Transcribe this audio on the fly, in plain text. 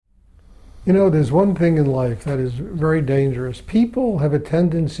You know, there's one thing in life that is very dangerous. People have a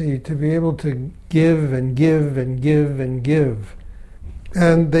tendency to be able to give and give and give and give.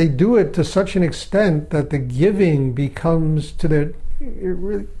 And they do it to such an extent that the giving becomes it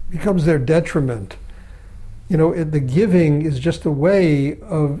really becomes their detriment. You know, the giving is just a way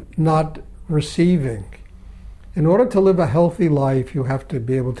of not receiving. In order to live a healthy life, you have to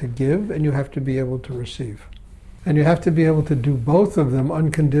be able to give and you have to be able to receive. And you have to be able to do both of them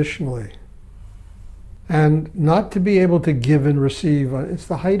unconditionally. And not to be able to give and receive, it's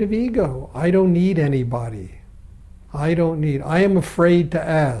the height of ego. I don't need anybody. I am afraid to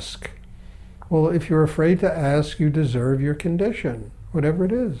ask. Well, if you're afraid to ask, you deserve your condition, whatever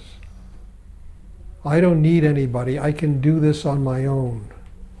it is. I don't need anybody. I can do this on my own.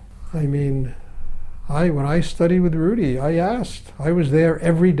 I mean, when I studied with Rudy, I asked. I was there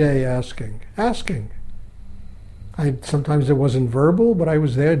every day asking. Sometimes it wasn't verbal, but I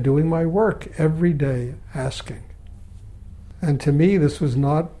was there doing my work every day, asking. And to me, this was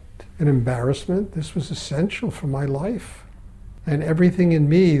not an embarrassment. This was essential for my life. And everything in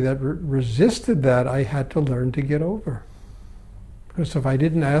me that resisted that, I had to learn to get over. Because if I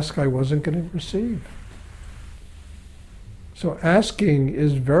didn't ask, I wasn't going to receive. So asking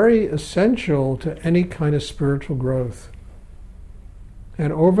is very essential to any kind of spiritual growth.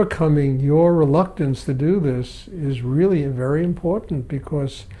 And overcoming your reluctance to do this is really very important,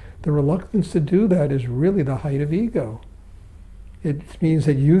 because the reluctance to do that is really the height of ego. It means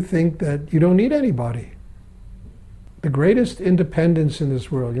that you think that you don't need anybody. The greatest independence in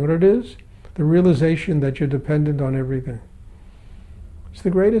this world, you know what it is? The realization that you're dependent on everything. It's the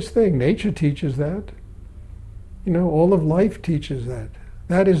greatest thing. Nature teaches that. You know, all of life teaches that.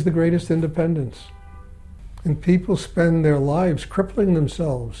 That is the greatest independence. And people spend their lives crippling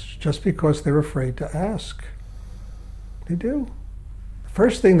themselves just because they're afraid to ask. They do. The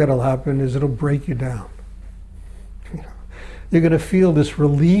first thing that'll happen is it'll break you down. You're going to feel this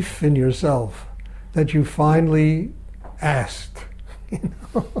relief in yourself that you finally asked.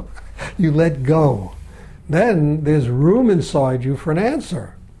 You let go. Then there's room inside you for an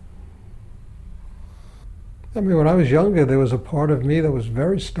answer. I mean, when I was younger, there was a part of me that was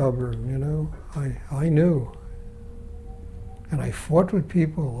very stubborn, you know. I knew. And I fought with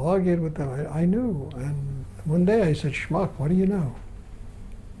people, argued with them. I knew. And one day I said, Schmuck, what do you know?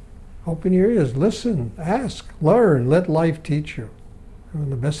 Open your ears, listen, ask, learn, let life teach you. One of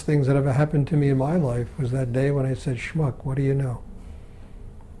the best things that ever happened to me in my life was that day when I said, Schmuck, what do you know?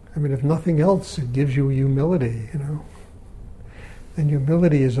 I mean, if nothing else, it gives you humility, you know. And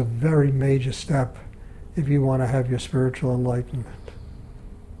humility is a very major step if you want to have your spiritual enlightenment.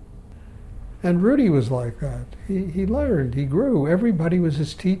 And Rudy was like that. He learned, he grew. Everybody was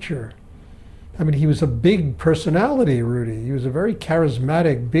his teacher. I mean, he was a big personality, Rudy. He was a very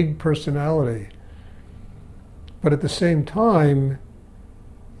charismatic, big personality. But at the same time,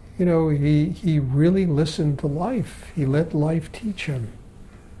 you know, he really listened to life. He let life teach him.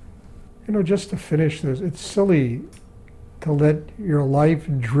 You know, just to finish this, it's silly to let your life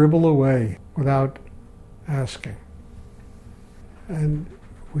dribble away without asking. And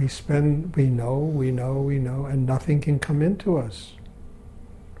we know, and nothing can come into us.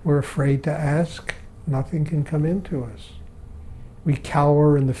 We're afraid to ask, nothing can come into us. We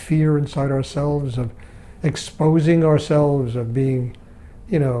cower in the fear inside ourselves of exposing ourselves, of being,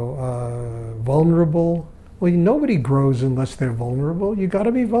 vulnerable. Well, nobody grows unless they're vulnerable. You got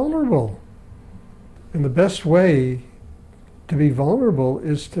to be vulnerable. And the best way to be vulnerable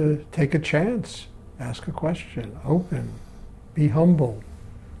is to take a chance, ask a question, open, be humble,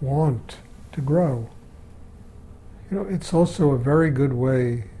 want to grow. It's also a very good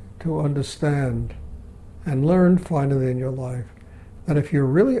way to understand and learn finally in your life that if you're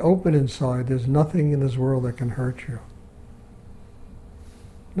really open inside, there's nothing in this world that can hurt you.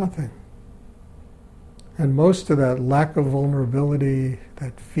 Nothing. And most of that lack of vulnerability,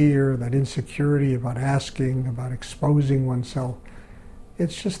 that fear, that insecurity about asking, about exposing oneself,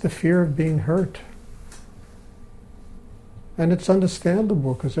 it's just the fear of being hurt. And it's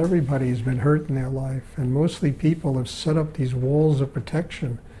understandable because everybody's been hurt in their life, and mostly people have set up these walls of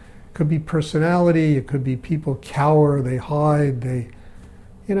protection. It could be personality, it could be people cower, they hide, it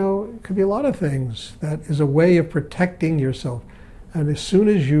could be a lot of things that is a way of protecting yourself. And as soon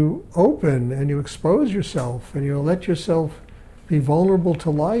as you open and you expose yourself and you let yourself be vulnerable to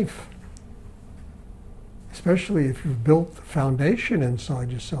life, especially if you've built the foundation inside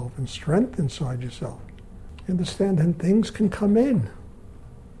yourself and strength inside yourself, you understand, then things can come in.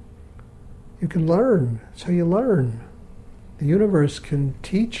 You can learn. That's how you learn. The universe can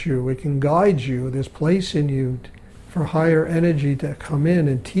teach you. It can guide you. There's place in you for higher energy to come in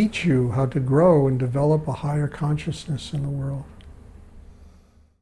and teach you how to grow and develop a higher consciousness in the world.